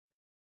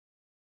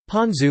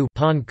Ponzu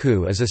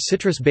ponku is a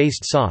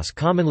citrus-based sauce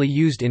commonly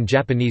used in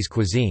Japanese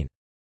cuisine.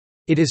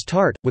 It is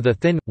tart, with a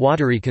thin,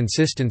 watery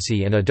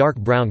consistency and a dark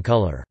brown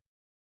color.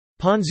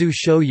 Ponzu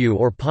shoyu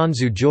or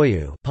ponzu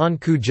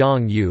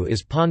joyu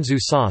is ponzu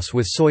sauce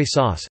with soy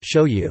sauce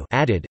shoyu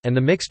added, and the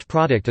mixed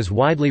product is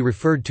widely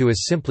referred to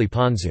as simply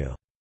ponzu.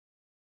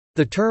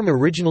 The term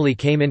originally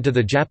came into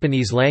the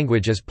Japanese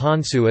language as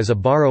ponzu as a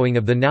borrowing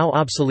of the now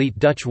obsolete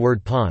Dutch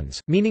word pons,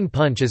 meaning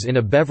punch as in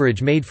a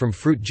beverage made from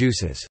fruit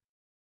juices.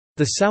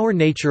 The sour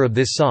nature of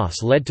this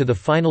sauce led to the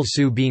final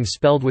su being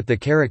spelled with the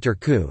character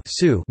ku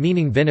su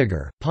meaning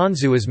vinegar.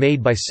 Ponzu is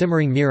made by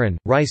simmering mirin,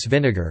 rice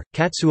vinegar,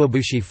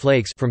 katsuobushi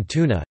flakes from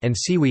tuna, and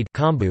seaweed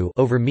kombu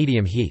over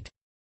medium heat.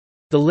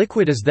 The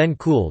liquid is then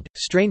cooled,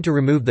 strained to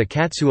remove the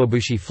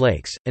katsuobushi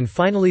flakes, and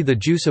finally the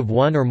juice of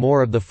one or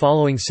more of the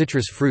following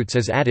citrus fruits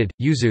is added: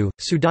 yuzu,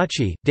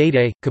 sudachi,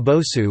 date,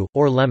 kabosu,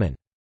 or lemon.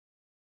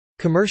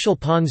 Commercial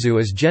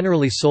ponzu is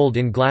generally sold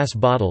in glass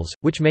bottles,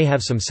 which may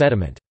have some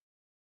sediment.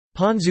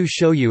 Ponzu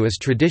shoyu is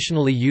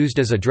traditionally used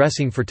as a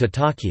dressing for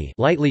tataki,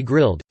 lightly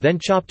grilled, then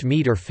chopped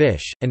meat or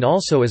fish, and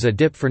also as a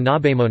dip for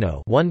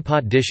nabemono,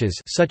 one-pot dishes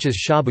such as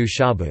shabu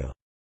shabu.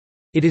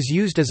 It is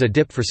used as a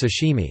dip for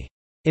sashimi.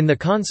 In the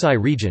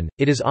Kansai region,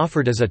 it is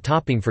offered as a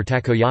topping for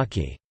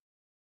takoyaki.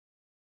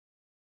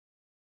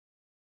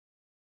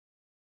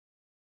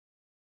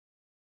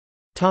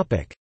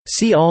 Topic: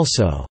 See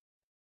also.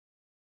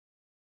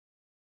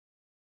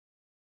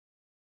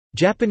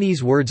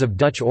 Japanese words of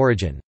Dutch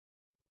origin.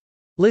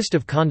 List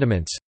of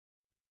condiments.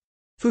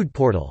 Food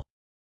portal.